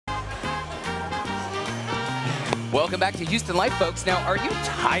Welcome back to Houston Life, folks. Now, are you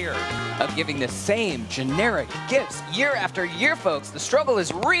tired of giving the same generic gifts year after year, folks? The struggle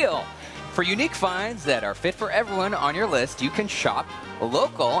is real. For unique finds that are fit for everyone on your list, you can shop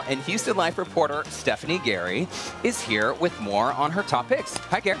local, and Houston Life reporter Stephanie Gerry is here with more on her top picks.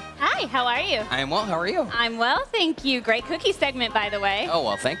 Hi, Gerry. Hi, how are you? I am well. How are you? I'm well, thank you. Great cookie segment, by the way. Oh,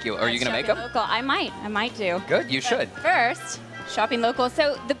 well, thank you. Are you going to make them? Local. I might do. Good, you should. First, shopping local.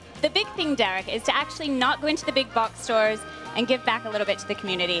 So the big thing, Derek, is to actually not go into the big box stores and give back a little bit to the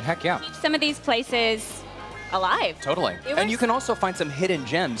community. Heck yeah. Keep some of these places alive. Totally. And you can also find some hidden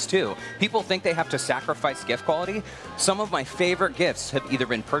gems, too. People think they have to sacrifice gift quality. Some of my favorite gifts have either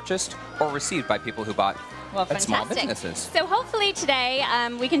been purchased or received by people who bought at small businesses. So hopefully today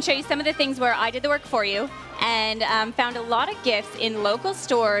we can show you some of the things where I did the work for you and found a lot of gifts in local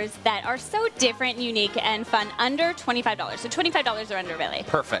stores that are so different, unique, and fun, under $25. So $25 or under, really.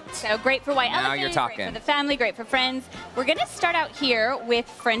 Perfect. So great for white elephant, now you're talking. Great for the family, great for friends. We're going to start out here with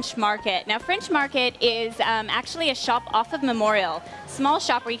French Market. Now, French Market is actually a shop off of Memorial. Small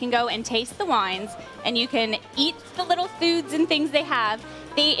shop where you can go and taste the wines, and you can eat the little foods and things they have.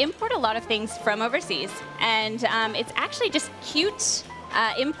 They import a lot of things from overseas, and it's actually just cute,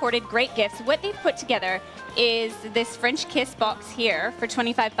 imported great gifts. What they've put together is this French Kiss box here for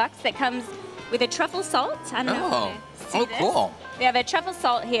 25 bucks that comes with a truffle salt. I don't know if you see this. Cool. We have a truffle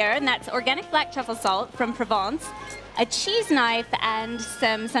salt here, and that's organic black truffle salt from Provence, a cheese knife, and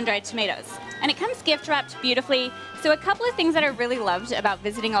some sun-dried tomatoes. And it comes gift wrapped beautifully. So a couple of things that I really loved about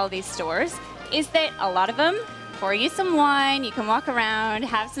visiting all these stores is that a lot of them pour you some wine, you can walk around,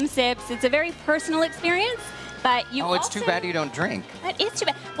 have some sips. It's a very personal experience, but you it's too bad you don't drink. It is too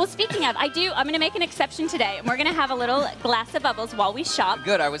bad. Well, speaking of, I'm going to make an exception today, and we're going to have a little glass of bubbles while we shop.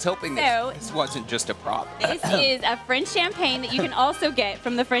 Good, I was hoping this wasn't just a prop. This is a French champagne that you can also get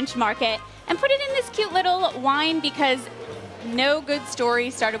from the French Market, and put it in this cute little wine because no good story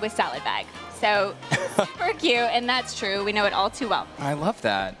started with salad bag. So super cute, and that's true. We know it all too well. I love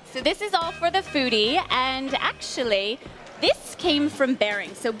that. So this is all for the foodie, and actually, this came from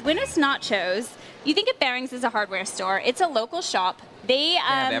Bearings. So Buenos Nachos, you think of Bearings as a hardware store. It's a local shop. They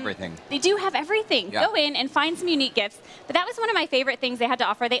have everything. They do have everything. Yeah. Go in and find some unique gifts. But that was one of my favorite things they had to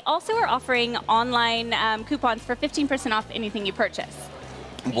offer. They also are offering online coupons for 15% off anything you purchase.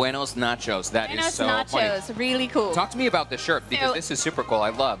 Buenos Nachos. That is so Buenos Nachos, funny. Really cool. Talk to me about this shirt, because this is super cool. I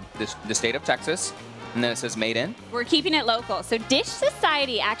love this, the state of Texas, and then it says made in. We're keeping it local. So Dish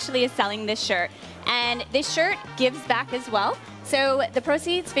Society actually is selling this shirt, and this shirt gives back as well. So the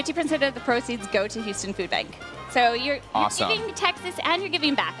proceeds, 50% of the proceeds go to Houston Food Bank. So you're giving Texas and you're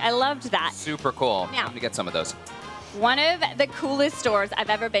giving back. I loved that. Super cool. Now, I'm going to get some of those. One of the coolest stores I've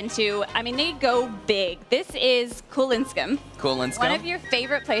ever been to. I mean, they go big. This is Coolinscombe. Coolinscombe. One of your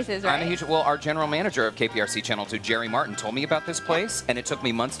favorite places, right? I'm a huge, well, our general manager of KPRC Channel 2, Jerry Martin, told me about this place, and it took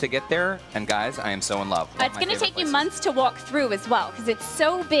me months to get there. And guys, I am so in love. It's going to take you months to walk through as well, because it's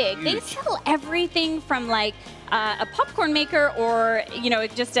so big. Huge. They sell everything from like a popcorn maker, or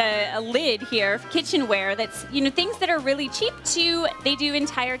just a lid here, kitchenware. That's things that are really cheap. To they do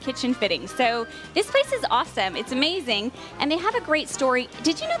entire kitchen fittings. So this place is awesome. It's amazing, and they have a great story.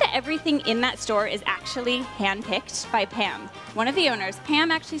 Did you know that everything in that store is actually handpicked by Pam, one of the owners?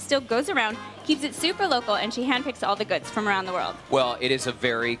 Pam actually still goes around, keeps it super local, and she handpicks all the goods from around the world. Well, it is a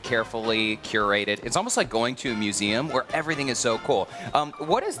very carefully curated. It's almost like going to a museum where everything is so cool.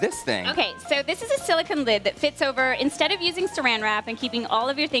 What is this thing? Okay, so this is a silicone lid that fits over. Instead of using saran wrap and keeping all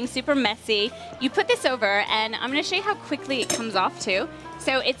of your things super messy, you put this over, and I'm going to show you how quickly it comes off too.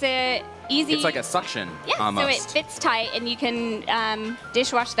 So it's a easy. It's like a suction. Yeah, almost. so it fits tight, and you can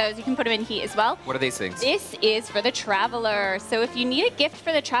dishwash those. You can put them in heat as well. What are these things? This is for the traveler. So if you need a gift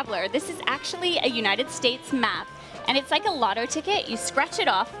for the traveler, this is actually a United States map. And it's like a lotto ticket. You scratch it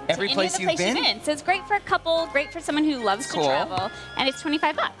off to any place of the places you've been. So it's great for a couple, great for someone who loves to travel. And it's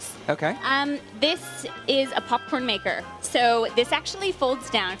 25 bucks. Okay. This is a popcorn maker. So this actually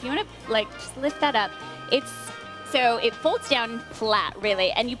folds down. If you want to just lift that up, so it folds down flat,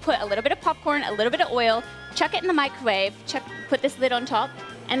 really. And you put a little bit of popcorn, a little bit of oil, chuck it in the microwave, put this lid on top,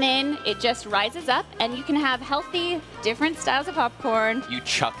 and then it just rises up, and you can have healthy, different styles of popcorn. You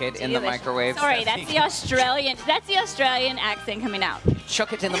chuck it in the microwave. Sorry, that's the Australian accent coming out.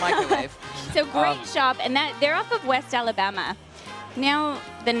 Chuck it in the microwave. So great shop, and they're off of West Alabama. Now,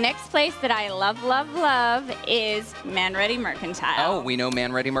 the next place that I love, love, love is Man Ready Mercantile. Oh, we know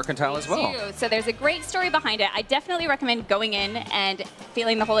Man Ready Mercantile as well. So there's a great story behind it. I definitely recommend going in and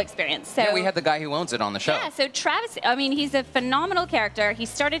feeling the whole experience. So yeah, we had the guy who owns it on the show. Yeah, so Travis, I mean, he's a phenomenal character. He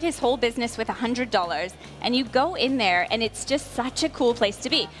started his whole business with $100, and you go in there, and it's just such a cool place to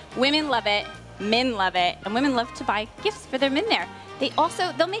be. Women love it. Men love it, and women love to buy gifts for their men there.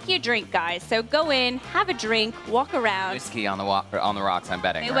 They'll make you a drink, guys. So go in, have a drink, walk around. Whiskey on the rocks, I'm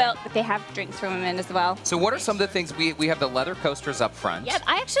betting. They right? will, but they have drinks for women as well. So what are some of the things we have? The leather coasters up front. Yep,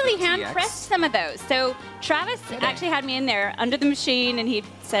 I actually hand pressed some of those. So Travis actually had me in there under the machine, and he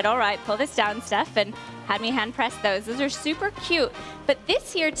said, "All right, pull this down, Steph," and had me hand press those. Those are super cute. But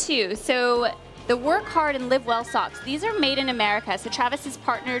this here too. So the Work Hard and Live Well socks. These are made in America. So Travis has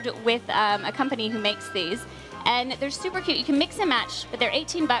partnered with a company who makes these. And they're super cute. You can mix and match, but they're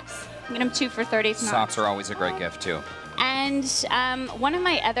 18 bucks. You can get them 2 for 30. Socks are always a great gift too. And one of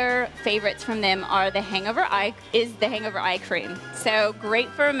my other favorites from them are the Hangover Eye Cream. So great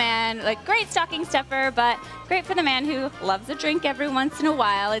for a man, like great stocking stuffer, but great for the man who loves a drink every once in a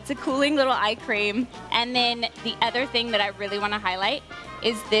while. It's a cooling little eye cream. And then the other thing that I really want to highlight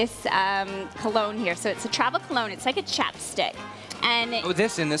is this cologne here. So it's a travel cologne. It's like a chapstick. And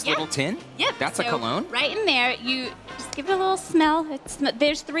this in this little tin? Yep. That's a cologne? Right in there, you just give it a little smell.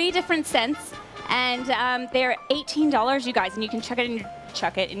 There's 3 different scents, and they're $18, you guys, and you can chuck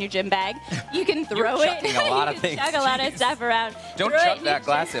it in your gym bag. You can throw it. Chucking a lot of things. Chuck a lot of stuff around. Don't chuck that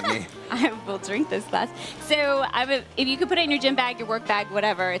glass at me. I will drink this glass. So if you could put it in your gym bag, your work bag,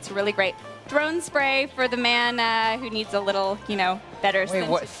 whatever, it's really great. Throne spray for the man who needs a little, better sense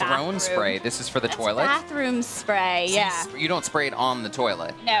what of throne spray? This is for the toilet? Bathroom spray, yeah. You don't spray it on the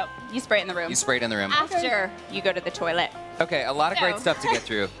toilet. No, you spray it in the room. You spray it in the room. After you go to the toilet. Okay, a lot of great stuff to get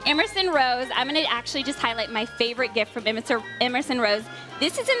through. Emerson Rose, I'm going to actually just highlight my favorite gift from Emerson Rose.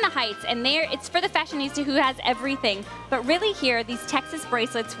 This is in the Heights, and it's for the fashionista who has everything. But really here, these Texas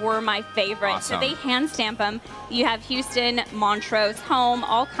bracelets were my favorite. Awesome. So they hand stamp them. You have Houston, Montrose, home,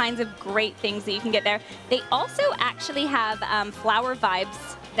 all kinds of great things that you can get there. They also actually have flower vibes.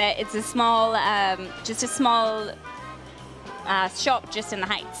 That it's a small, just a small shop just in the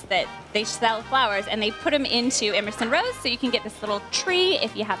Heights that they sell flowers, and they put them into Emerson Rose, so you can get this little tree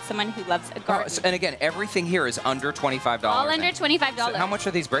if you have someone who loves a garden. And again, everything here is under $25. All under $25. So how much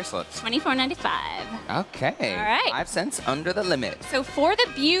are these bracelets? $24.95. Okay. All right. 5 cents under the limit. So for the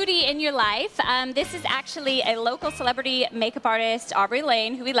beauty in your life, this is actually a local celebrity makeup artist, Aubrey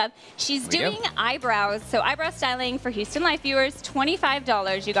Lane, who we love. She's doing eyebrows. So eyebrow styling for Houston Life viewers,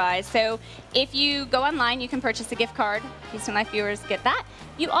 $25, you guys. So if you go online, you can purchase a gift card. Houston Life viewers get that.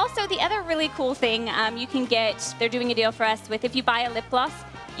 You also, the other really cool thing you can get, they're doing a deal for us with, if you buy a lip gloss,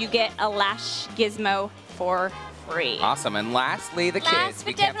 you get a lash gizmo for free. Awesome. And lastly, the kids. Last but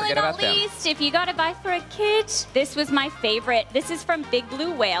we can't definitely forget not about them. least, if you got to buy for a kid, this was my favorite. This is from Big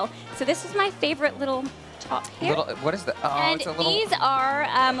Blue Whale. So this is my favorite little top here. What is the? Oh, and it's a little. these are,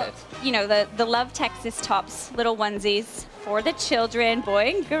 the Love Texas tops, little onesies for the children,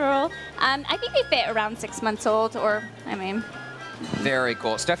 boy and girl. I think they fit around 6 months old, Very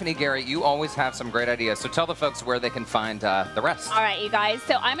cool. Stephanie, Gary, you always have some great ideas. So tell the folks where they can find the rest. All right, you guys.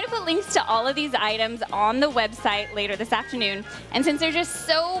 So I'm going to put links to all of these items on the website later this afternoon. And since there's just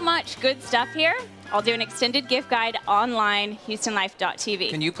so much good stuff here, I'll do an extended gift guide online, HoustonLife.tv.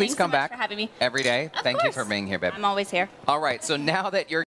 Can you please Thanks come so much back for having me. every day? Of Thank you course. for being here, babe. I'm always here. All right. So now that you're